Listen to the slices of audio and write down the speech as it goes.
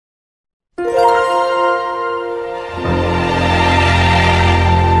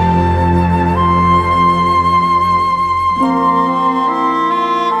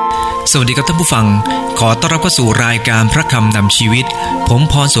สวัสดีครับท่านผู้ฟังขอต้อนรับเข้าสู่รายการพระคำนำชีวิตผม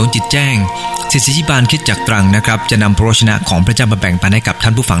พรสงจิตแจ้งศิษยิบาลคิดจากตรังนะครับจะนำพระวจนะของพระเจ้ามาแบ่งปันให้กับท่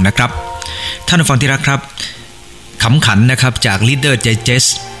านผู้ฟังนะครับท่านผู้ฟังที่รักครับขำขันนะครับจาก Reader Digest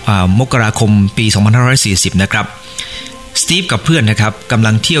มกราคมปี2540นะครับสตีฟกับเพื่อนนะครับกำ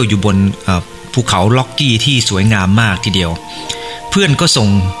ลังเที่ยวอยู่บนภูเขาล็อกกี้ที่สวยงามมากทีเดียวเพื่อนก็ส่ง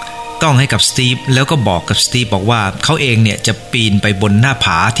กล้องให้กับสตีฟแล้วก็บอกกับสตีฟบอกว่าเขาเองเนี่ยจะปีนไปบนหน้าผ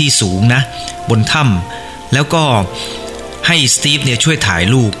าที่สูงนะบนถ้ำแล้วก็ให้สตีฟเนี่ยช่วยถ่าย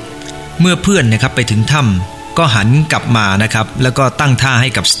รูปเมื่อเพื่อนนะครับไปถึงถ้ำก็หันกลับมานะครับแล้วก็ตั้งท่าให้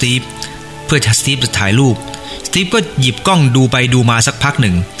กับสตีฟเพื่อสตีฟจะถ่ายรูปสตีฟก็หยิบกล้องดูไปดูมาสักพักห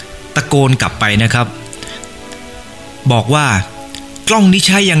นึ่งตะโกนกลับไปนะครับบอกว่ากล้องนี้ใ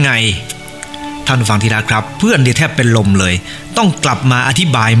ช้ยังไงท่านผู้ฟังที่รักครับเพื่อนเนี่ยแทบเป็นลมเลยต้องกลับมาอธิ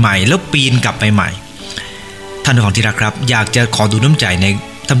บายใหม่แล้วปีนกลับไปใหม่ท่านผู้ฟังที่รักครับอยากจะขอดูน้ำใจใน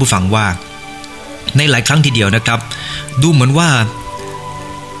ท่านผู้ฟังว่าในหลายครั้งทีเดียวนะครับดูเหมือนว่า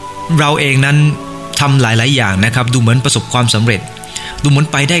เราเองนั้นทำหลายๆอย่างนะครับดูเหมือนประสบความสำเร็จดูเหมือน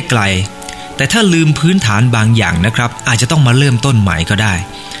ไปได้ไกลแต่ถ้าลืมพื้นฐานบางอย่างนะครับอาจจะต้องมาเริ่มต้นใหม่ก็ได้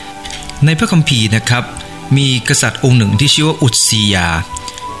ในพระคัมภีร์นะครับมีกษัตริย์องค์หนึ่งที่ชื่อว่าอุซซียา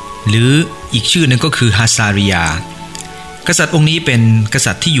หรืออีกชื่อหนึ่งก็คือฮาซาริยากษัตริย์องค์นี้เป็นก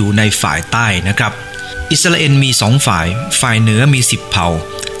ษัตริย์ที่อยู่ในฝ่ายใต้นะครับอิสราเอลมี2ฝ่ายเหนือมี10เผ่า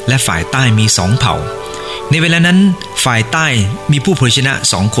และฝ่ายใต้มี2เผ่าในเวลานั้นฝ่ายใต้มีผู้เผยชนะ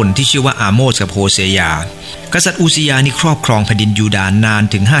2คนที่ชื่อว่าอาโมสกับโฮเซยากษัตริย์อุซิยานี่ครอบครองแผ่นดินยูดาห์นาน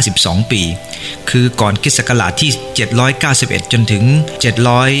ถึง52ปีคือก่อนคริสต์ศักราชที่791จนถึง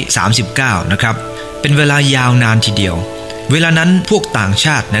739นะครับเป็นเวลายาวนานทีเดียวเวลานั้นพวกต่างช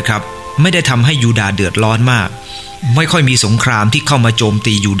าตินะครับไม่ได้ทำให้ยูดาห์เดือดร้อนมากไม่ค่อยมีสงครามที่เข้ามาโจม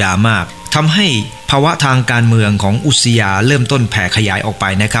ตียูดาห์มากทำให้ภาวะทางการเมืองของอุซิยาเริ่มต้นแผ่ขยายออกไป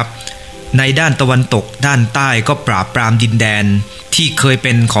นะครับในด้านตะวันตกด้านใต้ก็ปราบปรามดินแดนที่เคยเ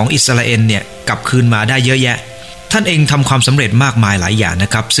ป็นของอิสราเอลเนี่ยกลับคืนมาได้เยอะแยะท่านเองทำความสำเร็จมากมายหลายอย่างน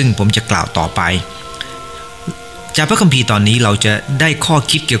ะครับซึ่งผมจะกล่าวต่อไปจากพระคัมภีร์ตอนนี้เราจะได้ข้อ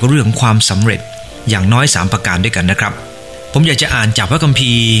คิดเกี่ยวกับเรื่องความสำเร็จอย่างน้อย3ประการด้วยกันนะครับผมอยากจะอ่านจากพระคัม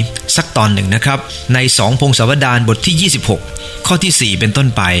ภีร์สักตอนหนึ่งนะครับใน2พงศาวดารบทที่26ข้อที่4เป็นต้น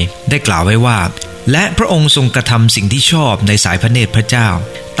ไปได้กล่าวไว้ว่าและพระองค์ทรงกระทำสิ่งที่ชอบในสายพระเนตรพระเจ้า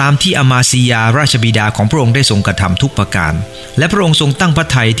ตามที่อามาซียาราชบิดาของพระองค์ได้ทรงกระทำทุกประการและพระองค์ทรงตั้งพระ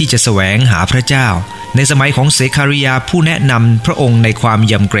ทัยที่จะแสวงหาพระเจ้าในสมัยของเสคาริยาผู้แนะนำพระองค์ในความ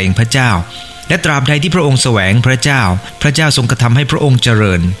ยำเกรงพระเจ้าและตราบใดที่พระองค์แสวงพระเจ้าพระเจ้าทรงกระทำให้พระองค์เจ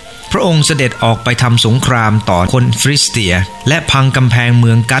ริญพระองค์เสด็จออกไปทำสงครามต่อคนฟิลิสเตียและพังกำแพงเ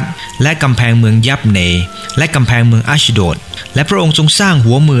มืองกัดและกำแพงเมืองยับเนและกำแพงเมืองอัชโดดและพระองค์ทรงสร้าง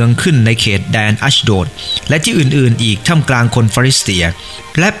หัวเมืองขึ้นในเขตแดนอัชโดดและที่อื่นๆอีกท่ามกลางคนฟิลิสเตีย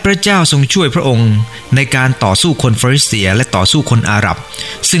และพระเจ้าทรงช่วยพระองค์ในการต่อสู้คนฟิลิสเตียและต่อสู้คนอาหรับ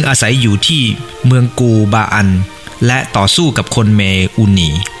ซึ่งอาศัยอยู่ที่เมืองกูบาอันและต่อสู้กับคนเมอูนี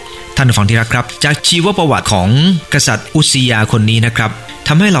ท่านผู้ฟังที่รักครับจากชีวประวัติของกษัตริย์อุซิยาคนนี้นะครับ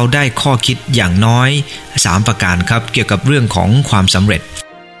ทำให้เราได้ข้อคิดอย่างน้อย3ประการครับเกี่ยวกับเรื่องของความสำเร็จ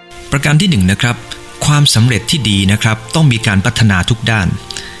ประการที่1นะครับความสำเร็จที่ดีนะครับต้องมีการพัฒนาทุกด้าน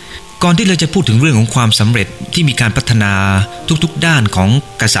ก่อนที่เราจะพูดถึงเรื่องของความสำเร็จที่มีการพัฒนาทุกๆด้านของ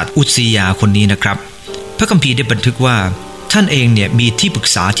กษัตริย์อุซิยาคนนี้นะครับพระคัมภีร์ได้บันทึกว่าท่านเองเนี่ยมีที่ปรึก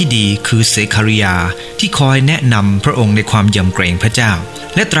ษาที่ดีคือเสคาริยาที่คอยแนะนำพระองค์ในความยำเกรงพระเจ้า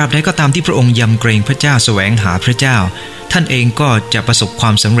และตราบใดก็ตามที่พระองค์ยำเกรงพระเจ้าแสวงหาพระเจ้าท่านเองก็จะประสบคว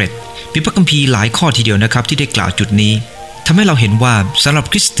ามสำเร็จมีพระคัมภีร์หลายข้อทีเดียวนะครับที่ได้กล่าวจุดนี้ทำให้เราเห็นว่าสำหรับ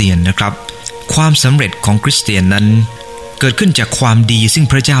คริสเตียนนะครับความสำเร็จของคริสเตียนนั้นเกิดขึ้นจากความดีซึ่ง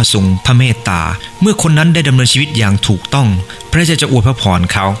พระเจ้าทรงพระเมตตาเมื่อคนนั้นได้ดำเนินชีวิตอย่างถูกต้องพระเจ้าจะอวยพระพร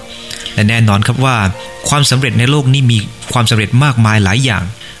เขาและแน่นอนครับว่าความสำเร็จในโลกนี้มีความสำเร็จมากมายหลายอย่าง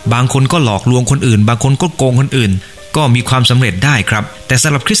บางคนก็หลอกลวงคนอื่นบางคนก็โกงคนอื่นก็มีความสำเร็จได้ครับแต่ส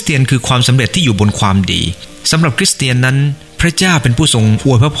ำหรับคริสเตียนคือความสำเร็จที่อยู่บนความดีสำหรับคริสเตียนนั้นพระเจ้าเป็นผู้ทรงอ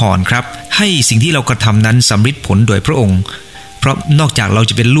วยพระพรครับให้สิ่งที่เรากระทำนั้นสำเร็จผลโดยพระองค์เพราะนอกจากเรา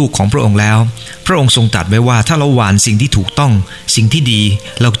จะเป็นลูกของพระองค์แล้วพระองค์ทรงตรัสไว้ว่าถ้าเราหว่านสิ่งที่ถูกต้องสิ่งที่ดี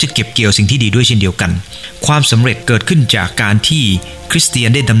เราจะเก็บเกี่ยวสิ่งที่ดีด้วยเช่นเดียวกันความสำเร็จเกิดขึ้นจากการที่คริสเตียน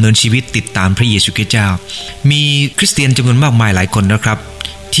ได้ดำเนินชีวิตติดตามพระเยซูคริสต์เจ้ามีคริสเตียนจำนวนมากมายหลายคนนะครับ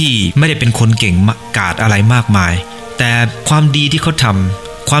ที่ไม่ได้เป็นคนเก่งกาจอะไรมากมายแต่ความดีที่เขาท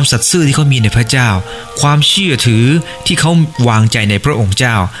ำความสัตย์ซื่อที่เขามีในพระเจ้าความเชื่อถือที่เขาวางใจในพระองค์เ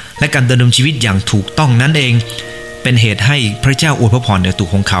จ้าและการดำเนินชีวิตอย่างถูกต้องนั่นเองเป็นเหตุให้พระเจ้าอวยพระพรในตัว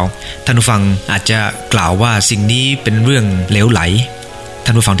ของเขาท่านผู้ฟังอาจจะกล่าวว่าสิ่งนี้เป็นเรื่องเหลวไหลท่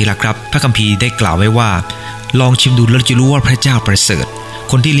านผู้ฟังที่รักครับพระคัมภีร์ได้กล่าวไว้ว่าลองชิมดูแล้วจะรู้ว่าพระเจ้าประเสริฐ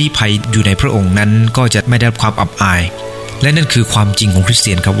คนที่ลี้ภัยอยู่ในพระองค์นั้นก็จะไม่ได้รับความอับอายและนั่นคือความจริงของคริสเ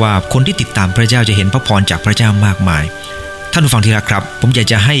ตียนครับว่าคนที่ติดตามพระเจ้าจะเห็นพระพรจากพระเจ้ามากมายท่านผู้ฟังที่รักครับผมอยาก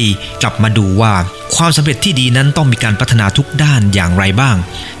จะให้กลับมาดูว่าความสำเร็จที่ดีนั้นต้องมีการพัฒนาทุกด้านอย่างไรบ้าง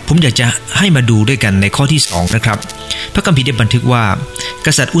ผมอยากจะให้มาดูด้วยกันในข้อที่2นะครับพระคัมภีร์ได้บันทึกว่าก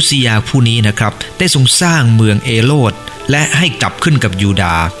ษัตริย์อุซิยาผู้นี้นะครับได้ทรงสร้างเมืองเอโลดและให้กลับขึ้นกับยูด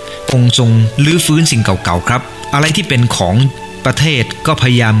าห์องค์ทรงลื้อฟื้นสิ่งเก่าๆครับอะไรที่เป็นของประเทศก็พ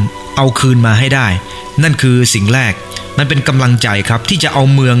ยายามเอาคืนมาให้ได้นั่นคือสิ่งแรกมันเป็นกำลังใจครับที่จะเอา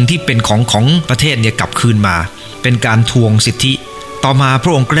เมืองที่เป็นของประเทศเนี่ยกลับคืนมาเป็นการทวงสิทธิต่อมาพร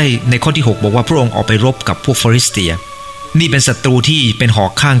ะองค์ก็ได้ในข้อที่6บอกว่าพระองค์ออกไปรบกับพวกฟิลิสเตียนี่เป็นศัตรูที่เป็นหอ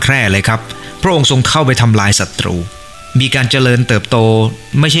กข้างแคร่เลยครับพระองค์ทรงเข้าไปทำลายศัตรูมีการเจริญเติบโต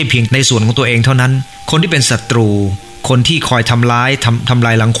ไม่ใช่เพียงในส่วนของตัวเองเท่านั้นคนที่เป็นศัตรูคนที่คอยทำล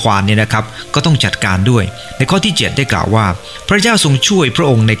ายรังควานเนี่ยนะครับก็ต้องจัดการด้วยในข้อที่7ได้กล่าวว่าพระเจ้าทรงช่วยพระ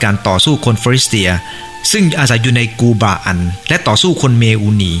องค์ในการต่อสู้คนฟิลิสเตียซึ่งอาศัยอยู่ในกูบาอันและต่อสู้คนเมอู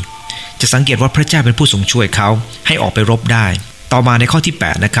นีจะสังเกตว่าพระเจ้าเป็นผู้ทรงช่วยเขาให้ออกไปรบได้ต่อมาในข้อที่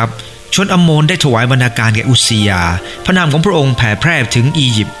8นะครับชนอัมโมนได้ถวายบรรณาการแก่อุซิยาพระนามของพระองค์แผ่แพร่ถึงอี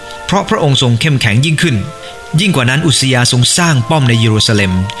ยิปต์เพราะพระองค์ทรงเข้มแข็งยิ่งขึ้นยิ่งกว่านั้นอุซิยาทรงสร้างป้อมในเยรูซาเล็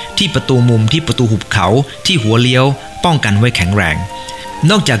มที่ประตูมุมที่ประตูหุบเขาที่หัวเลี้ยวป้องกันไว้แข็งแรง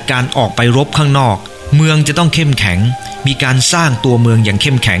นอกจากการออกไปรบข้างนอกเมืองจะต้องเข้มแข็งมีการสร้างตัวเมืองอย่างเ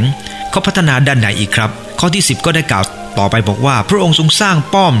ข้มแข็งเขาพัฒนาด้านไหนอีกครับข้อที่10ก็ได้กล่าวต่อไปบอกว่าพระองค์ทรงสร้าง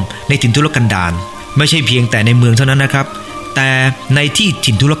ป้อมในถิ่นทุรกันดารไม่ใช่เพียงแต่ในเมืองเท่านั้นนะครับแต่ในที่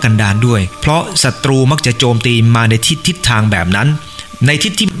ถิ่นทุรกันดารด้วยเพราะศัตรูมักจะโจมตีมาในทิศทางแบบนั้นในทิ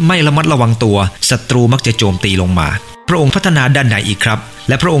ศที่ไม่ระมัดระวังตัวศัตรูมักจะโจมตีลงมาพระองค์พัฒนาด้านไหนอีกครับ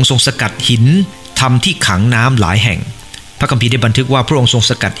และพระองค์ทรงสกัดหินทำที่ขังน้ำหลายแห่งพระคัมภีร์ได้บันทึกว่าพระองค์ทรง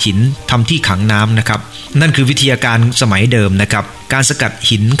สกัดหินทำที่ขังน้ำนะครับนั่นคือวิทยาการสมัยเดิมนะครับการสกัด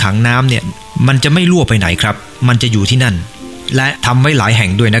หินขังน้ำเนี่ยมันจะไม่รั่วไปไหนครับมันจะอยู่ที่นั่นและทำไว้หลายแห่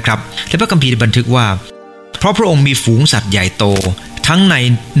งด้วยนะครับและพระคัมภีร์ได้บันทึกว่าเพราะพระองค์มีฝูงสัตว์ใหญ่โตทั้งใน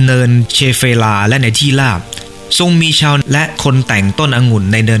เนินเชเฟลาและในที่ราบทรงมีชาวและคนแต่งต้นองุ่น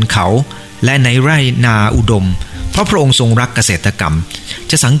ในเนินเขาและในไร่นาอุดมเพราะพระองค์ทรงรักเกษตรกรรม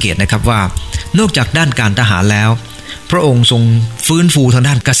จะสังเกตนะครับว่านอกจากด้านการทหารแล้วพระองค์ทรงฟื้นฟูทาง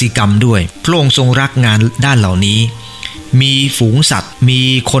ด้านกสิกรรมด้วยพระองค์ทรงรักงานด้านเหล่านี้มีฝูงสัตว์มี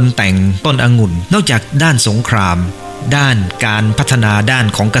คนแต่งต้นองุ่นนอกจากด้านสงครามด้านการพัฒนาด้าน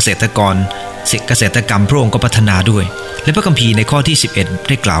ของเกษตรกรเกษตรกรรมพระองค์ก็พัฒนาด้วยและพระคัมภีร์ในข้อที่11ไ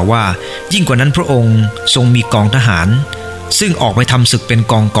ด้กล่าวว่ายิ่งกว่านั้นพระองค์ทรงมีกองทหารซึ่งออกไปทำศึกเป็น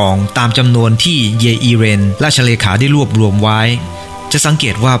กองตามจำนวนที่เยอีเรนราชเลขาได้รวบรวมไว้จะสังเก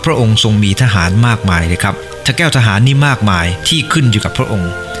ตว่าพระองค์ทรงมีทหารมากมายเลยครับถ้าแก้วทหารนี่มากมายที่ขึ้นอยู่กับพระอง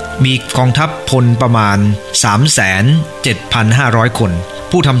ค์มีกองทัพพลประมาณ 37,500 คน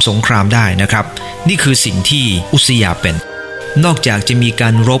ผู้ทำสงครามได้นะครับนี่คือสิ่งที่อุซิยาเป็นนอกจากจะมีกา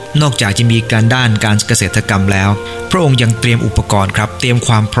รรบนอกจากจะมีการด้านการเกษตรกรรมแล้วพระองค์ยังเตรียมอุปกรณ์ครับเตรียมค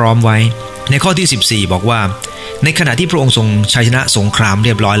วามพร้อมไว้ในข้อที่14บอกว่าในขณะที่พระองค์ทรงชัยชนะสงครามเ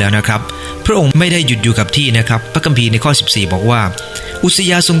รียบร้อยแล้วนะครับพระองค์ไม่ได้หยุดอยู่กับที่นะครับพระคัมภีร์ในข้อ14บอกว่าอุซิ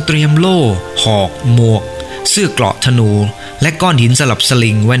ยาทรงเตรียมโล่หอกหมวกเสื้อเกราะธนูและก้อนหินสลับส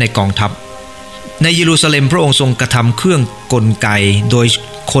ลิงไว้ในกองทัพในเยรูซาเล็มพระองค์ทรงกระทำเครื่องกลไกโดย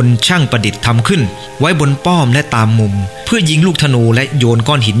คนช่างประดิษฐ์ทำขึ้นไว้บนป้อมและตามมุมเพื่อยิงลูกธนูและโยน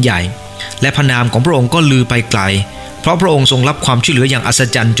ก้อนหินใหญ่และพระนามของพระองค์ก็ลือไปไกลเพราะพระองค์ทรงรับความช่วยเหลืออย่างอัศ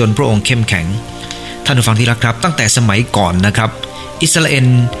จรรย์จนพระองค์เข้มแข็งท่านผู้ฟังที่รักครับตั้งแต่สมัยก่อนนะครับอิสราเอล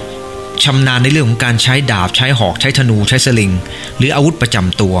ชำนาญในเรื่องของการใช้ดาบใช้หอกใช้ธนูใช้สลิงหรืออาวุธประจ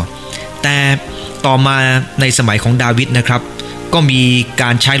ำตัวแต่ต่อมาในสมัยของดาวิดนะครับก็มีกา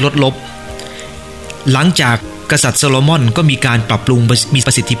รใช้รถรบหลังจากกษัตริย์โซโลมอนก็มีการปรับปรุงมีป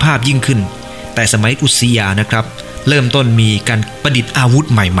ระสิทธิภาพยิ่งขึ้นแต่สมัยอุซิยานะครับเริ่มต้นมีการประดิษฐ์อาวุธ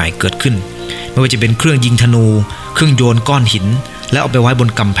ใหม่ๆเกิดขึ้นไม่ว่าจะเป็นเครื่องยิงธนูเครื่องโยนก้อนหินแล้วเอาไปไว้บน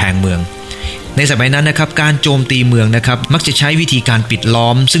กำแพงเมืองในสมัยนั้นนะครับการโจมตีเมืองนะครับมักจะใช้วิธีการปิดล้อ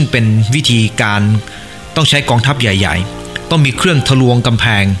มซึ่งเป็นวิธีการต้องใช้กองทัพใหญ่ๆต้องมีเครื่องทะลวงกำแพ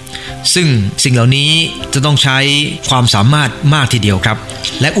งซึ่งสิ่งเหล่านี้จะต้องใช้ความสามารถมากทีเดียวครับ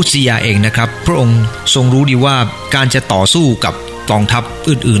และอุซิยาเองนะครับพระองค์ทรงรู้ดีว่าการจะต่อสู้กับกองทัพ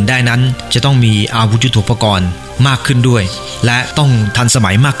อื่นๆได้นั้นจะต้องมีอาวุธยุทโธปกรณ์มากขึ้นด้วยและต้องทันส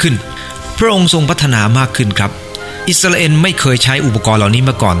มัยมากขึ้นพระองค์ทรงพัฒนามากขึ้นครับอิสราเอลไม่เคยใช้อุปกรณ์เหล่านี้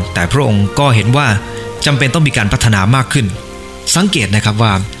มาก่อนแต่พระองค์ก็เห็นว่าจำเป็นต้องมีการพัฒนามากขึ้นสังเกตนะครับว่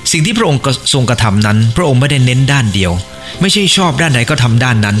าสิ่งที่พระองค์ทรงกระทำนั้นพระองค์ไม่ได้เน้นด้านเดียวไม่ใช่ชอบด้านไหนก็ทำด้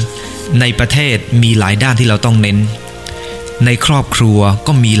านนั้นในประเทศมีหลายด้านที่เราต้องเน้นในครอบครัว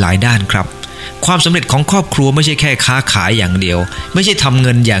ก็มีหลายด้านครับ ความสำเร็จของครอบครัวไม่ใช่แค่ค้าขายอย่างเดียวไม่ใช่ทำเ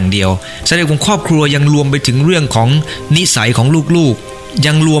งินอย่างเดียวสำเร็จของครอบครัวยังรวมไปถึงเรื่องของนิสัยของลูกๆ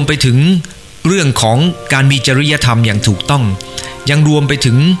ยังรวมไปถึงเรื่องของการมีจริยธรรมอย่างถูกต้องยังรวมไป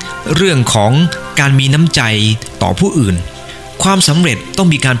ถึงเรื่องของการมีน้ำใจต่อผู้อื่นความสำเร็จต้อง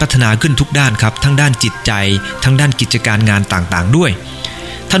มีการพัฒนาขึ้นทุกด้านครับทั้งด้านจิตใจทั้งด้านกิจการงานต่างๆด้วย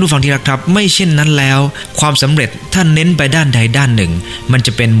ท่านผู้ฟังที่รักครับไม่เช่นนั้นแล้วความสำเร็จถ้าเน้นไปด้านใดด้านหนึ่งมันจ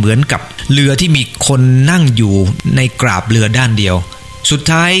ะเป็นเหมือนกับเรือที่มีคนนั่งอยู่ในกราบเรือด้านเดียวสุด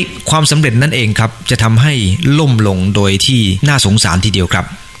ท้ายความสำเร็จนั่นเองครับจะทำให้ล่มลงโดยที่น่าสงสารทีเดียวครับ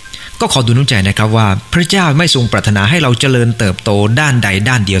ก็ขอดูน้ำใจนะครับว่าพระเจ้าไม่ทรงปรารถนาให้เราเจริญเติบโตด้านใด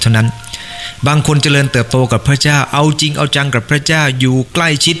ด้านเดียวเท่านั้นบางคนเจริญเติบโตกับพระเจ้าเอาจริงเอาจังกับพระเจ้าอยู่ใกล้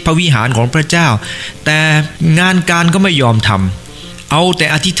ชิดพระวิหารของพระเจ้าแต่งานการก็ไม่ยอมทำเอาแต่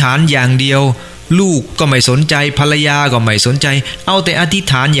อธิษฐานอย่างเดียวลูกก็ไม่สนใจภรรยาก็ไม่สนใจเอาแต่อธิษ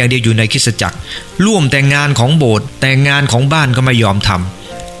ฐานอย่างเดียวอยู่ในคริสตจักรร่วมแต่งานของโบสถ์แต่งานของบ้านก็ไม่ยอมท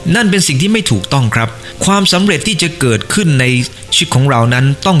ำนั่นเป็นสิ่งที่ไม่ถูกต้องครับความสำเร็จที่จะเกิดขึ้นในชีวิตของเรานั้น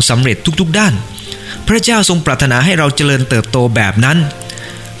ต้องสำเร็จทุกๆด้านพระเจ้าทรงปรารถนาให้เราเจริญเติบโตแบบนั้น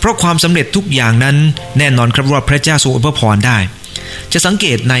เพราะความสำเร็จทุกอย่างนั้นแน่นอนครับว่าพระเจ้าทรงอวยพรได้จะสังเก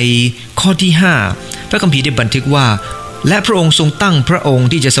ตในข้อที่5พระคัมภีร์ได้บันทึกว่าและพระองค์ทรงตั้งพระองค์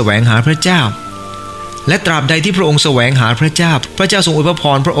ที่จะแสวงหาพระเจ้าและตราบใดที่พระองค์แสวงหาพระเจ้าพระเจ้าทรงอวยพ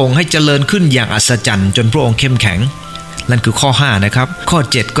รพระองค์ให้เจริญขึ้นอย่างอัศจรรย์จนพระองค์เข้มแข็งนั่นคือข้อ5นะครับข้อ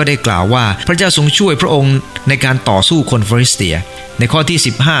7ก็ได้กล่าวว่าพระเจ้าทรงช่วยพระองค์ในการต่อสู้คนฟิลิสเตียในข้อที่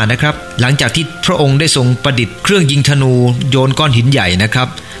15นะครับหลังจากที่พระองค์ได้ทรงประดิษฐ์เครื่องยิงธนูโยนก้อนหินใหญ่นะครับ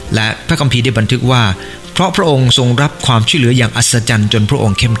และพระคัมภีร์ได้บันทึกว่าเพราะพระองค์ทรงรับความช่วยเหลืออย่างอัศจรรย์จนพระอง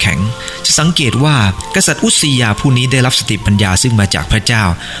ค์เข้มแข็งจะสังเกตว่ากษัตริย์อุซียาผู้นี้ได้รับสติปัญญาซึ่งมาจากพระเจ้า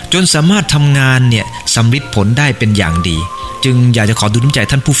จนสามารถทำงานเนี่ยสำเร็จผลได้เป็นอย่างดีจึงอยากจะขอดูน้ำใจ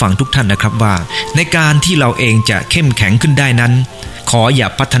ท่านผู้ฟังทุกท่านนะครับว่าในการที่เราเองจะเข้มแข็งขึ้นได้นั้นขออย่า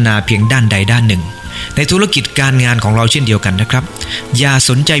พัฒนาเพียงด้านใดด้านหนึ่งในธุรกิจการงานของเราเช่นเดียวกันนะครับอย่า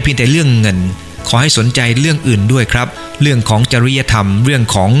สนใจเพียงแต่เรื่องเงินขอให้สนใจเรื่องอื่นด้วยครับเรื่องของจริยธรรมเรื่อง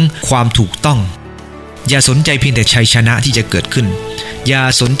ของความถูกต้องอย่าสนใจเพียงแต่ชัยชนะที่จะเกิดขึ้นอย่า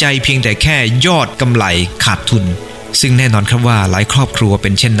สนใจเพียงแต่แค่ยอดกำไรขาดทุนซึ่งแน่นอนครับว่าหลายครอบครัวเป็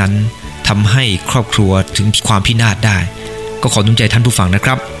นเช่นนั้นทำให้ครอบครัวถึงความพินาศได้ก็ขอนุ่มใจท่านผู้ฟังนะค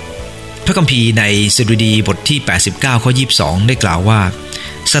รับพระคัมภีร์ในสดุดีบทที่89ข้อ22ได้กล่าวว่า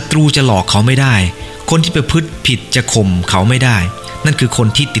ศัตรูจะหลอกเขาไม่ได้คนที่ประพฤติผิดจะข่มเขาไม่ได้นั่นคือคน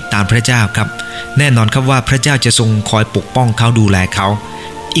ที่ติดตามพระเจ้าครับแน่นอนครับว่าพระเจ้าจะทรงคอยปกป้องเขาดูแลเขา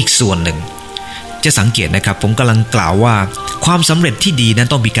อีกส่วนหนึ่งจะสังเกตนะครับผมกำลังกล่าวว่าความสำเร็จที่ดีนั้น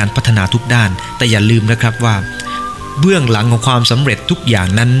ต้องมีการพัฒนาทุกด้านแต่อย่าลืมนะครับว่าเบื้องหลังของความสำเร็จทุกอย่าง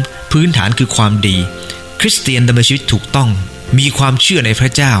นั้นพื้นฐานคือความดีคริสเตียนดำเนินชีวิตถูกต้องมีความเชื่อในพร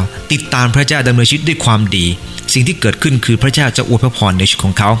ะเจ้าติดตามพระเจ้าดำเนินชีวิตด้วยความดีสิ่งที่เกิดขึ้นคือพระเจ้าจะอวยพรในชีวิตข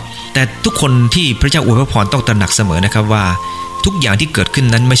องเขาแต่ทุกคนที่พระเจ้าอวยพรต้องตระหนักเสมอนะครับว่าทุกอย่างที่เกิดขึ้น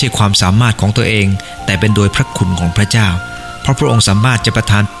นั้นไม่ใช่ความสามารถของตัวเองแต่เป็นโดยพระคุณของพระเจ้าเพราะพระองค์สามารถจะประ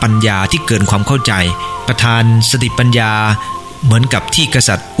ทานปัญญาที่เกินความเข้าใจประทานสติปัญญาเหมือนกับที่ก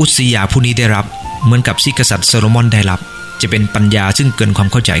ษัตริย์อุซียาผู้นี้ได้รับเหมือนกับที่กษัตริย์โซโลมอนได้รับจะเป็นปัญญาซึ่งเกินความ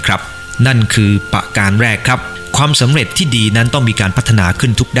เข้าใจครับนั่นคือประการแรกครับความสำเร็จที่ดีนั้นต้องมีการพัฒนาขึ้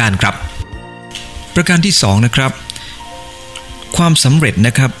นทุกด้านครับประการที่2นะครับความสำเร็จน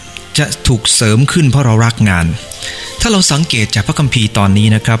ะครับจะถูกเสริมขึ้นเพราะเรารักงานถ้าเราสังเกตจากพระคัมภีร์ตอนนี้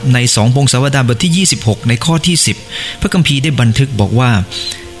นะครับใน2พงศาวดารบทที่26ในข้อที่10พระคัมภีร์ได้บันทึกบอกว่า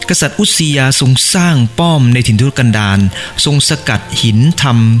กษัตริย์อุซียาทรงสร้างป้อมในถิ่นทุรกันดารทรงสกัดหินท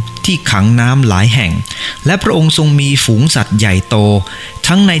ำที่ขังน้ำหลายแห่งและพระองค์ทรงมีฝูงสัตว์ใหญ่โต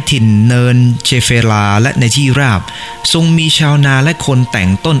ทั้งในถิ่นเนินเชเฟลาและในที่ราบทรงมีชาวนาและคนแต่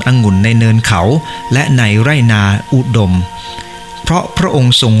งต้นองุ่นในเนินเขาและในไร่นาอุดมเพราะพระอง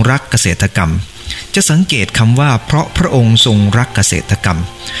ค์ทรงรักเกษตรกรรมจะสังเกตคำว่าเพราะพระองค์ทรงรักเกษตรกรรม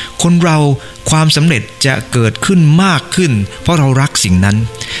คนเราความสำเร็จจะเกิดขึ้นมากขึ้นเพราะเรารักสิ่งนั้น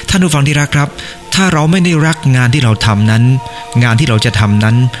ท่านผู้ฟังที่รักครับถ้าเราไม่ได้รักงานที่เราทำนั้นงานที่เราจะทำ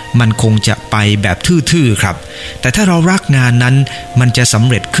นั้นมันคงจะไปแบบทื่อๆครับแต่ถ้าเรารักงานนั้นมันจะสำ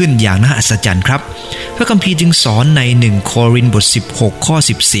เร็จขึ้นอย่างน่าอัศจรรย์ครับพระคัมภีร์จึงสอนใน1โครินธ์บท16ข้อ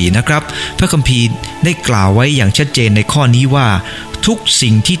14นะครับพระคัมภีร์ได้กล่าวไว้อย่างชัดเจนในข้อนี้ว่าทุก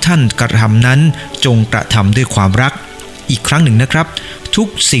สิ่งที่ท่านกระทำนั้นจงกระทำด้วยความรักอีกครั้งหนึ่งนะครับทุก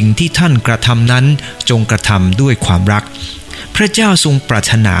สิ่งที่ท่านกระทำนั้นจงกระทำด้วยความรักพระเจ้าทรงปราร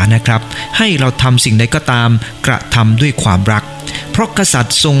ถนานะครับให้เราทำสิ่งใดก็ตามกระทำด้วยความรักเพราะกษัตริ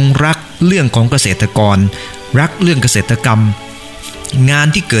ย์ทรงรักเรื่องของเกษตรกรรักเรื่องเกษตรกรรมงาน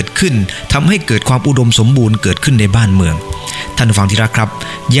ที่เกิดขึ้นทำให้เกิดความอุดมสมบูรณ์เกิดขึ้นในบ้านเมือง ท่านผู้ฟังที่รักครับ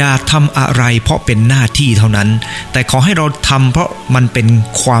อย่าทำอะไรเพราะเป็นหน้าที่เท่านั้นแต่ขอให้เราทำเพราะมันเป็น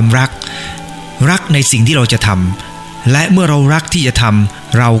ความรักในสิ่งที่เราจะทำและเมื่อเรารักที่จะท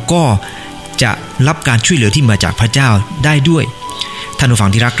ำเราก็จะรับการช่วยเหลือที่มาจากพระเจ้าได้ด้วยท่านผู้ฟั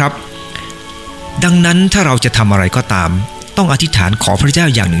งที่รักครับดังนั้นถ้าเราจะทำอะไรก็ตามต้องอธิษฐานขอพระเจ้า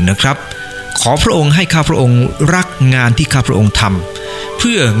อย่างหนึ่งนะครับขอพระองค์ให้ข้าพระองค์รักงานที่ข้าพระองค์ทำเ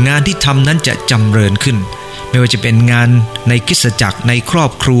พื่องานที่ทำนั้นจะจำเริญขึ้นไม่ว่าจะเป็นงานในคริสตจักรในครอ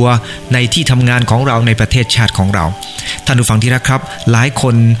บครัวในที่ทำงานของเราในประเทศชาติของเราท่านผู้ฟังที่รักครับหลายค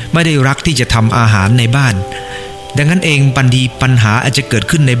นไม่ได้รักที่จะทำอาหารในบ้านดังนั้นเองปัญหาอาจจะเกิด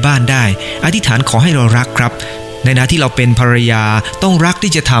ขึ้นในบ้านได้อธิษฐานขอให้เรารักครับในฐานะที่เราเป็นภรรยาต้องรัก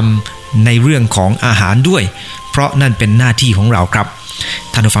ที่จะทำในเรื่องของอาหารด้วยเพราะนั่นเป็นหน้าที่ของเราครับ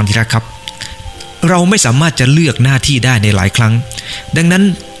ท่านผู้ฟังที่รักครับเราไม่สามารถจะเลือกหน้าที่ได้ในหลายครั้งดังนั้น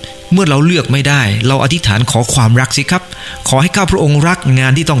เมื่อเราเลือกไม่ได้เราอธิษฐานขอความรักสิครับขอให้ข้าพระองค์รักงา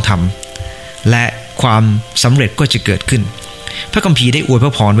นที่ต้องทำและความสำเร็จก็จะเกิดขึ้นพระคัมภีร์ได้อวยพร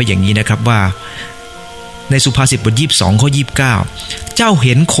ะพรไว้อย่างนี้นะครับว่าในสุภาษิตบท22ข้อ29เจ้าเ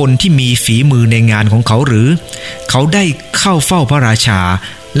ห็นคนที่มีฝีมือในงานของเขาหรือเขาได้เข้าเฝ้าพระราชา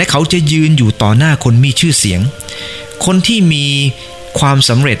และเขาจะยืนอยู่ต่อหน้าคนมีชื่อเสียงคนที่มีความ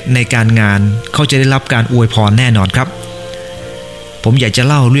สำเร็จในการงานเขาจะได้รับการอวยพรแน่นอนครับผมอยากจะ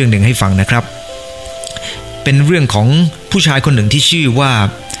เล่าเรื่องหนึ่งให้ฟังนะครับเป็นเรื่องของผู้ชายคนหนึ่งที่ชื่อว่า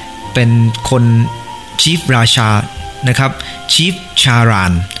เป็นคนชีฟราชานะครับชีฟชารา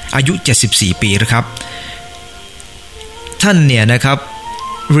นอายุ74ปีนะครับท่านเนี่ยนะครับ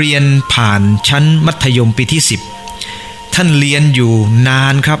เรียนผ่านชั้นมัธยมปีที่10ท่านเรียนอยู่นา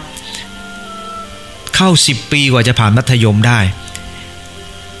นครับเข้า10ปีกว่าจะผ่านมัธยมได้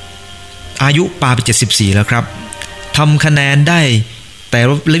อายุปาไป74แล้วครับทำคะแนนได้แต่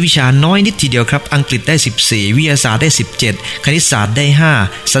ละวิชาน้อยนิดทีเดียวครับอังกฤษได้14วิทยาศาสตร์ได้17คณิตศาสตร์ได้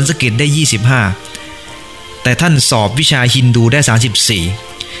5สันสกฤตได้25แต่ท่านสอบวิชาฮินดูได้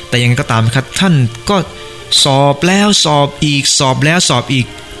34แต่ยังไงก็ตามครับท่านก็สอบแล้วสอบอีกสอบแล้วสอบอีก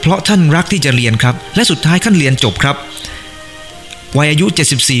เพราะท่านรักที่จะเรียนครับและสุดท้ายท่านเรียนจบครับวัยอายุ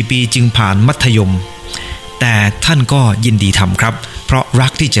74ปีจึงผ่านมัธยมแต่ท่านก็ยินดีทำครับเพราะรั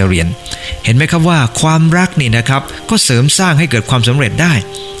กที่จะเรียนเห็นไหมครับว่าความรักนี่นะครับก็เสริมสร้างให้เกิดความสำเร็จได้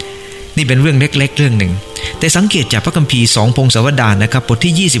นี่เป็นเรื่องเล็กๆเรื่องหนึ่งแต่สังเกตจากพระคัมภีร์2พงศาวดารนะครับบท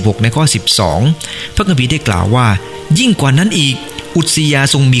ที่26ในข้อ12พระคัมภีร์ได้กล่าวว่ายิ่งกว่านั้นอีกอุษยา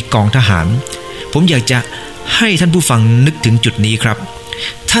ทรงมีกองทหารผมอยากจะให้ท่านผู้ฟังนึกถึงจุดนี้ครับ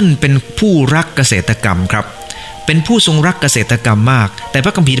ท่านเป็นผู้รักเกษตรกรรมครับเป็นผู้ทรงรักเกษตรกรรมมากแต่พร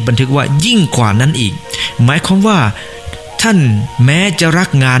ะคัมภีร์บันทึกว่ายิ่งกว่านั้นอีกหมายความว่าท่านแม้จะรัก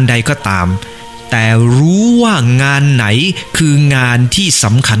งานใดก็ตามแต่รู้ว่างานไหนคืองานที่ส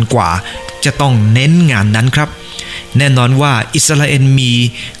ำคัญกว่าจะต้องเน้นงานนั้นครับแน่นอนว่าอิสราเอลมี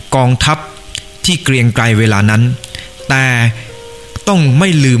กองทัพที่เกรียงไกรเวลานั้นแต่ต้องไม่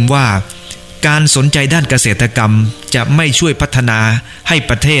ลืมว่าการสนใจด้านเกษตรกรรมจะไม่ช่วยพัฒนาให้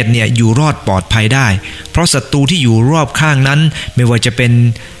ประเทศเนี่ยอยู่รอดปลอดภัยได้เพราะศัตรูที่อยู่รอบข้างนั้นไม่ว่าจะเป็น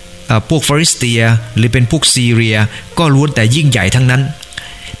พวกฟิลิสเตียหรือเป็นพวกซีเรียก็ล้วนแต่ยิ่งใหญ่ทั้งนั้น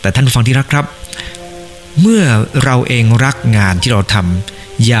แต่ท่านผู้ฟังที่รักครับเมื่อเราเองรักงานที่เราท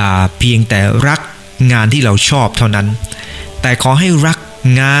ำอย่าเพียงแต่รักงานที่เราชอบเท่านั้นแต่ขอให้รัก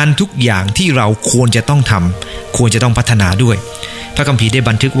งานทุกอย่างที่เราควรจะต้องทำควรจะต้องพัฒนาด้วยพระคัมภีร์ได้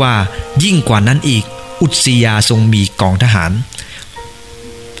บันทึกว่ายิ่งกว่านั้นอีกอุษยาทรงมีกองทหาร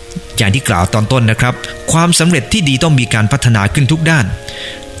อย่างที่กล่าวตอนต้นนะครับความสำเร็จที่ดีต้องมีการพัฒนาขึ้นทุกด้าน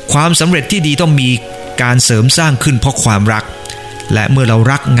ความสำเร็จที่ดีต้องมีการเสริมสร้างขึ้นเพราะความรักและเมื่อเรา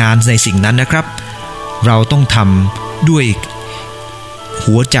รักงานในสิ่งนั้นนะครับเราต้องทำด้วย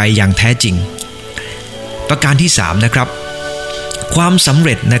หัวใจอย่างแท้จริงประการที่3นะครับความสำเ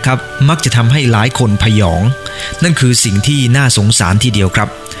ร็จนะครับมักจะทำให้หลายคนพยองนั่นคือสิ่งที่น่าสงสารทีเดียวครับ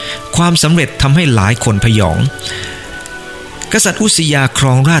ความสำเร็จทำให้หลายคนพยองกษัตริย์อุษยาคร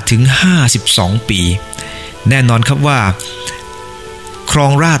องราชย์ถึง52ปีแน่นอนครับว่าครอ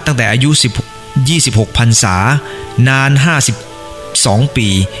งราชย์ตั้งแต่อายุ26พรรษานาน52ปี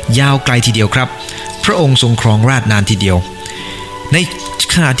ยาวไกลทีเดียวครับพระองค์ทรงครองราชย์นานทีเดียวใน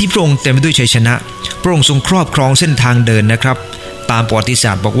ขณะที่พระองค์เต็มไปด้วยชัยชนะพระองค์ทรงครอบครองเส้นทางเดินนะครับตามประวัติศ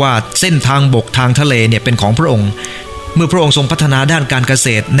าสตร์บอกว่าเส้นทางบกทางทะเลเนี่ยเป็นของพระองค์เมื่อพระองค์ทรงพัฒนาด้านการเกษ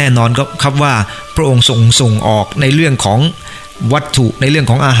ตรแน่นอนครับว่าพระองค์ส่งออกในเรื่องของวัตถุในเรื่อง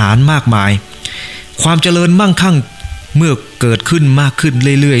ของอาหารมากมายความเจริญมั่งคั่งเมื่อเกิดขึ้นมากขึ้น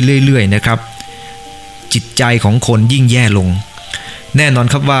เรื่อยๆนะครับจิตใจของคนยิ่งแย่ลงแน่นอน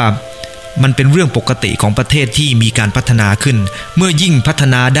ครับว่ามันเป็นเรื่องปกติของประเทศที่มีการพัฒนาขึ้นเมื่อยิ่งพัฒ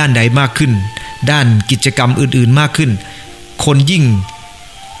นาด้านใดมากขึ้นด้านกิจกรรมอื่นๆมากขึ้น คนยิ่ง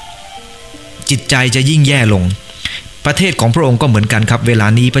จิตใจจะยิ่งแย่ลงประเทศของพระองค์ก็เหมือนกันครับเวลา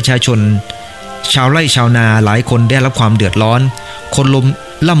นี้ประชาชนชาวไร่ชาวนาหลายคนได้รับความเดือดร้อนคน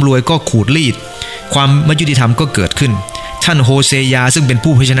ร่ำรวยก็ขูดรีดความไม่ยุติธรรมก็เกิดขึ้นท่านโฮเซยาซึ่งเป็น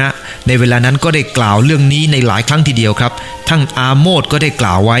ผู้เผยชนะในเวลานั้นก็ได้กล่าวเรื่องนี้ในหลายครั้งทีเดียวครับทั้งอาโมสก็ได้ก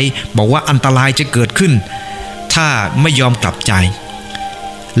ล่าวไว้บอกว่าอันตรายจะเกิดขึ้นถ้าไม่ยอมกลับใจ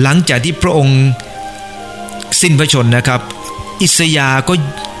หลังจากที่พระองค์สิ้นพระชนนะครับอิสยาห์ก็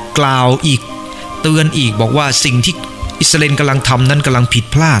กล่าวอีกเตือนอีกบอกว่าสิ่งที่อิสราเอลกำลังทำนั้นกำลังผิด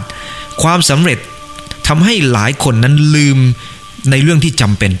พลาดความสำเร็จทำให้หลายคนนั้นลืมในเรื่องที่จ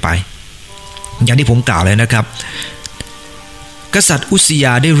ำเป็นไปอย่างที่ผมกล่าวเลยนะครับกษัตริย์อุซิย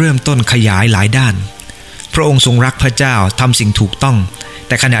าได้เริ่มต้นขยายหลายด้านพระองค์ทรงรักพระเจ้าทำสิ่งถูกต้องแ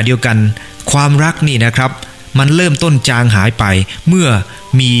ต่ขณะเดียวกันความรักนี่นะครับมันเริ่มต้นจางหายไปเมื่อ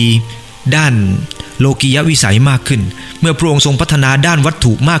มีด้านโลกียวิสัยมากขึ้นเมื่อพระองค์ทรงพัฒนาด้านวัต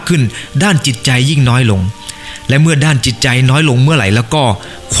ถุมากขึ้นด้านจิตใจยิ่งน้อยลงและเมื่อด้านจิตใจน้อยลงเมื่อไหร่แล้วก็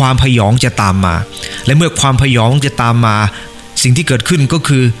ความพยองจะตามมาและเมื่อความพยองจะตามมาสิ่งที่เกิดขึ้นก็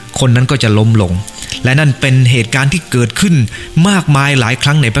คือคนนั้นก็จะล้มลงและนั่นเป็นเหตุการณ์ที่เกิดขึ้นมากมายหลายค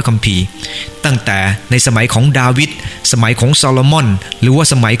รั้งในพระคัมภีร์ตั้งแต่ในสมัยของดาวิดสมัยของโซโลมอนหรือว่า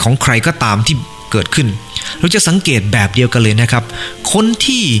สมัยของใครก็ตามที่เกิดขึ้นเราจะสังเกตแบบเดียวกันเลยนะครับคน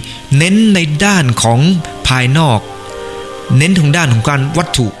ที่เน้นในด้านของภายนอกเน้นทางด้านของการวัต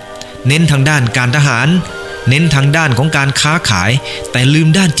ถุเน้นทางด้านการทหารเน้นทางด้านของการค้าขายแต่ลืม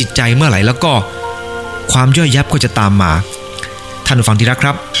ด้านจิตใจเมื่อไหร่แล้วก็ความย่อยยับก็จะตามมาท่านผู้ฟังที่รักค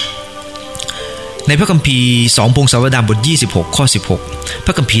รับในพระคัมภีร์2พงศาวดารบท26ข้อ16พ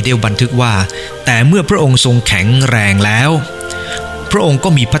ระคัมภีร์ได้บันทึกว่าแต่เมื่อพระองค์ทรงแข็งแรงแล้วพระองค์ก็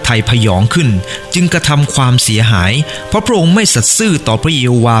มีพระทัยพยองขึ้นจึงกระทำความเสียหายเพราะพระองค์ไม่สัตย์ซื่อต่อพระเย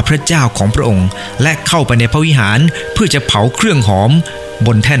โฮวาห์พระเจ้าของพระองค์และเข้าไปในพระวิหารเพื่อจะเผาเครื่องหอมบ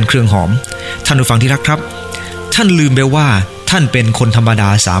นแท่นเครื่องหอมท่านผู้ฟังที่รักครับท่านลืมไปว่าท่านเป็นคนธรรมดา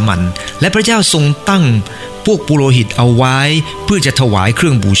สามัญและพระเจ้าทรงตั้งพวกปุโรหิตเอาไว้เพื่อจะถวายเครื่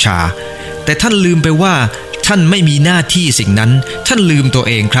องบูชาแต่ท่านลืมไปว่าท่านไม่มีหน้าที่สิ่งนั้นท่านลืมตัว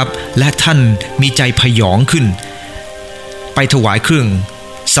เองครับและท่านมีใจพยองขึ้นไปถวายเครื่อง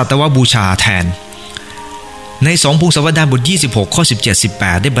สัตวบูชาแทนใน2พงศาวดารบท26ข้อ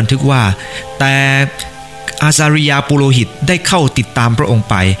17-18ได้บันทึกว่าแต่อาซาริยาปุโรหิตได้เข้าติดตามพระองค์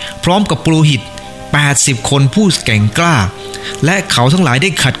ไปพร้อมกับปุโรหิต80คนผู้แก่งกล้าและเขาทั้งหลายได้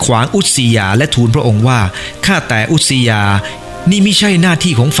ขัดขวางอุสซิยาและทูลพระองค์ว่าข้าแต่อุสซิยานี่ไม่ใช่หน้า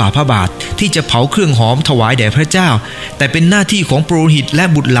ที่ของฝ่าพระบาทที่จะเผาเครื่องหอมถวายแด่พระเจ้าแต่เป็นหน้าที่ของปุโรหิตและ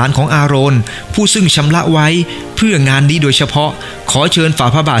บุตรหลานของอาโรนผู้ซึ่งชำระไว้เพื่องานนี้โดยเฉพาะขอเชิญฝ่า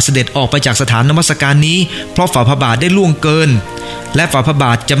พระบาทเสด็จออกไปจากสถานนมัสการนี้เพราะฝ่าพระบาทได้ล่วงเกินและฝ่าพระบ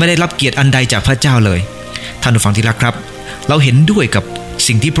าทจะไม่ได้รับเกียรติอันใดจากพระเจ้าเลยท่านผู้ฟังที่รักครับเราเห็นด้วยกับ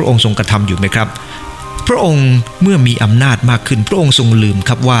สิ่งที่พระองค์ทรงกระทำอยู่ไหมครับพระองค์เมื่อมีอำนาจมากขึ้นพระองค์ทรงลืมค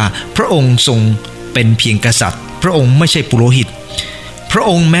รับว่าพระองค์ทรงเป็นเพียงกษัตริย์พระองค์ไม่ใช่ปุโรหิตพระ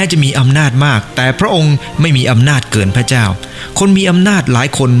องค์แม้จะมีอำนาจมากแต่พระองค์ไม่มีอำนาจเกินพระเจ้าคนมีอำนาจหลาย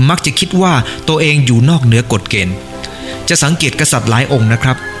คนมักจะคิดว่าตัวเองอยู่นอกเหนือกฎเกณฑ์จะสังเกตกษัตริย์หลายองค์นะค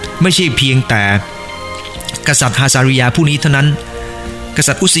รับไม่ใช่เพียงแต่กษัตริย์ฮาซาริยาผู้นี้เท่านั้นก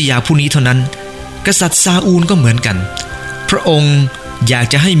ษัตริย์อุสซิยาผู้นี้เท่านั้นกษัตริย์ซาอูลก็เหมือนกันพระองค์อยาก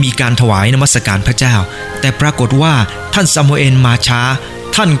จะให้มีการถวายนมัสการพระเจ้าแต่ปรากฏว่าท่านซามูเอลมาช้า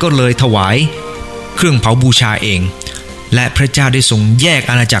ท่านก็เลยถวายเครื่องเผาบูชาเองและพระเจ้าได้ทรงแยก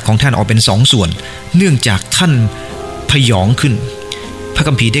อาณาจักรของท่านออกเป็น2 ส่วนเนื่องจากท่านพยองขึ้นพระ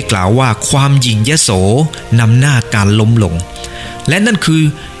คัมภีร์ได้กล่าวว่าความหยิ่งยโสนำหน้าการล้มลงและนั่นคือ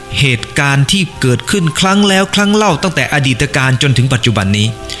เหตุการณ์ที่เกิดขึ้นครั้งแล้วครั้งเล่าตั้งแต่อดีตการจนถึงปัจจุบันนี้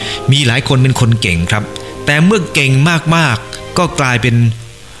มีหลายคนเป็นคนเก่งครับแต่เมื่อเก่งมากๆก็กลายเป็น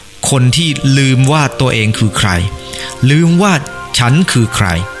คนที่ลืมว่าตัวเองคือใครลืมว่าฉันคือใคร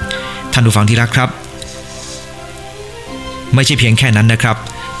ท่านผู้ฟังที่รักครับไม่ใช่เพียงแค่นั้นนะครับ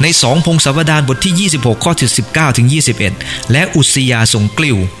ใน2พงศาวดารบทที่26ข้อ19ถึง21และอุสซิยาทรงก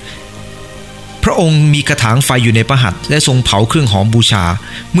ลิ้วพระองค์มีกระถางไฟอยู่ในพระหัตถ์และทรงเผาเครื่องหอมบูชา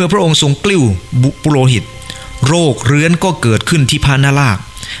เมื่อพระองค์ทรงกลิ้วปุโรหิตโรคเรื้อนก็เกิดขึ้นที่พระนาลาก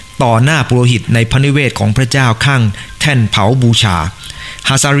ต่อหน้าปุโรหิตในพระนิเวศของพระเจ้าข้างแท่นเผาบูชาฮ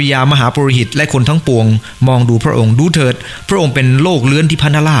าซาริยามหาปุโรหิตและคนทั้งปวงมองดูพระองค์ดูเถิดพระองค์เป็นโรคเรื้อนที่พระ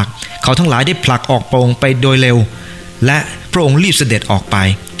นาลากเขาทั้งหลายได้ผลักออกพระองค์ไปโดยเร็วและพระองค์รีบเสด็จออกไป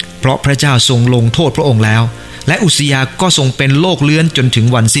เพราะพระเจ้าทรงลงโทษพระองค์แล้วและอุสซิยาก็ทรงเป็นโรคเรื้อนจนถึง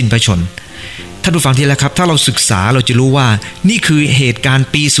วันสิ้นพระชนท่านผู้ฟังที่รักครับถ้าเราศึกษาเราจะรู้ว่านี่คือเหตุการณ์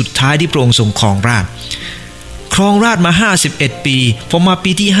ปีสุดท้ายที่พระองค์ทรงครองราชย์มา51ปีพอมา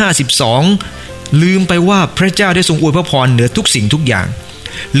ปีที่52 ลืมไปว่าพระเจ้าได้ทรงอวยพระพรเหนือทุกสิ่งทุกอย่าง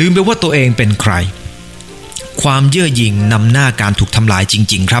ลืมไปว่าตัวเองเป็นใครความเย่อหยิ่งนำหน้าการถูกทำลายจ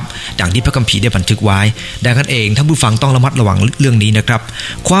ริงๆครับดังที่พระคัมภีร์ได้บันทึกไว้ดังนั้นเองท่านผู้ฟังต้องระมัดระวังเรื่องนี้นะครับ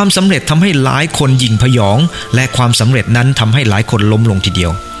ความสำเร็จทำให้หลายคนหยิ่งพยองและความสำเร็จนั้นทำให้หลายคนล้มลงทีเดีย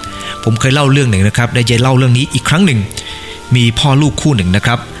วผมเคยเล่าเรื่องหนึ่งนะครับได้จะเล่าเรื่องนี้อีกครั้งหนึ่งมีพ่อลูกคู่หนึ่งนะค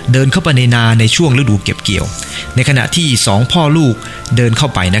รับเดินเข้าไปในนาในช่วงฤดูเก็บเกี่ยวในขณะที่สองพ่อลูกเดินเข้า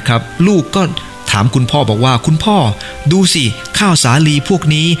ไปนะครับลูกก็ถามคุณพ่อบอกว่าคุณพ่อดูสิข้าวสาลีพวก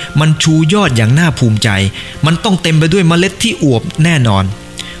นี้มันชูยอดอย่างน่าภูมิใจมันต้องเต็มไปด้วยเมล็ดที่อวบแน่นอน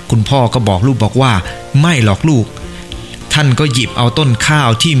คุณพ่อก็บอกลูกบอกว่าไม่หรอกลูกท่านก็หยิบเอาต้นข้าว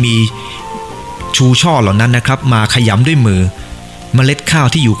ที่มีชูช่อเหล่านั้นนะครับมาขยำด้วยมือเมล็ดข้าว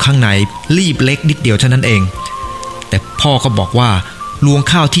ที่อยู่ข้างในรีบเล็กนิดเดียวเท่านั้นเองแต่พ่อก็บอกว่ารวง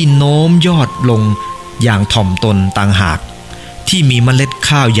ข้าวที่โน้มยอดลงอย่างถ่อมตนต่างหากที่มีเมล็ด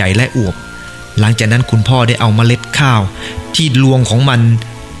ข้าวใหญ่และอวบหลังจากนั้นคุณพ่อได้เอาเมล็ดข้าวที่รวงของมัน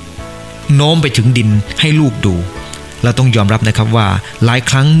โน้มไปถึงดินให้ลูกดูเราต้องยอมรับนะครับว่าหลาย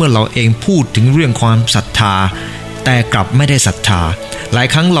ครั้งเมื่อเราเองพูดถึงเรื่องความศรัทธาแต่กลับไม่ได้ศรัทธาหลาย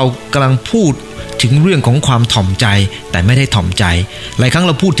ครั้งเรากำลังพูดถึงเรื่องของความถ่อมใจแต่ไม่ได้ถ่อมใจหลายครั้งเ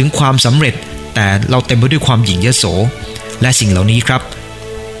ราพูดถึงความสำเร็จแต่เราเต็มไปด้วยความหยิ่งยโสและสิ่งเหล่านี้ครับ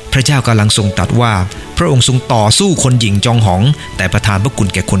พระเจ้ากำลังทรงตรัสว่าพระองค์ทรงต่อสู้คนหยิ่งจองหองแต่ประทานพระคุณ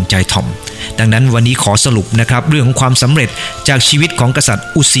แก่คนใจถ่อมดังนั้นวันนี้ขอสรุปนะครับเรื่องของความสำเร็จจากชีวิตของกษัตริย์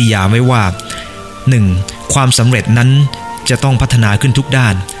อุซิยาไว้ว่า 1. ความสำเร็จนั้นจะต้องพัฒนาขึ้นทุกด้า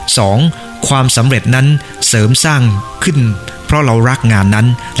น 2. ความสำเร็จนั้นเสริมสร้างขึ้นเพราะเรารักงานนั้น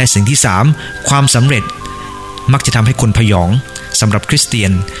และสิ่งที่ 3. ความสำเร็จมักจะทำให้คนพยองสำหรับคริสเตีย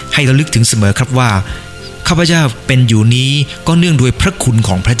นให้ระลึกถึงเสมอครับว่าข้าพเจ้าเป็นอยู่นี้ก็เนื่องด้วยพระคุณข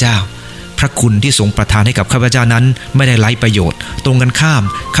องพระเจ้าพระคุณที่ทรงประทานให้กับข้าพเจ้านั้นไม่ได้ไร้ประโยชน์ตรงกันข้าม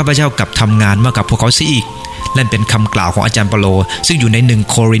ข้าพเจ้ากลับทำงานมากับพวกเขาเสียอีกนั่นเป็นคำกล่าวของอาจารย์เปาโลซึ่งอยู่ใน1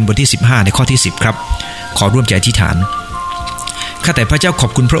โครินธ์บทที่15ในข้อที่10ครับขอร่วมใจอธิษฐานข้าแต่พระเจ้าขอ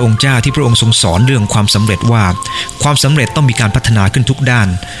บคุณพระองค์เจ้าที่พระองค์ทรงสอนเรื่องความสำเร็จว่าความสำเร็จต้องมีการพัฒนาขึ้นทุกด้าน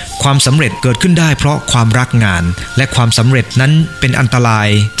ความสำเร็จเกิดขึ้นได้เพราะความรักงานและความสำเร็จนั้นเป็นอันตราย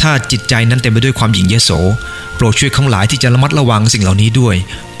ถ้าจิตใจนั้นเต็มไปด้วยความหยิ่งยโสโปรดช่วยข้างหลายที่จะระมัดระวังสิ่งเหล่านี้ด้วย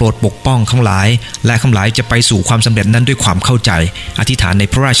โปรดปกป้องข้างหลายและข้างหลายจะไปสู่ความสำเร็จนั้นด้วยความเข้าใจอธิษฐานใน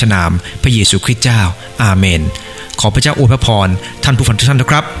พระราชนามพระเยซูคริสต์เจ้าอาเมนขอพระเจ้าอวยพรท่านผู้ฟังทุกท่านนะ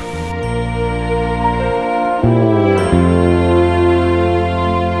ครับ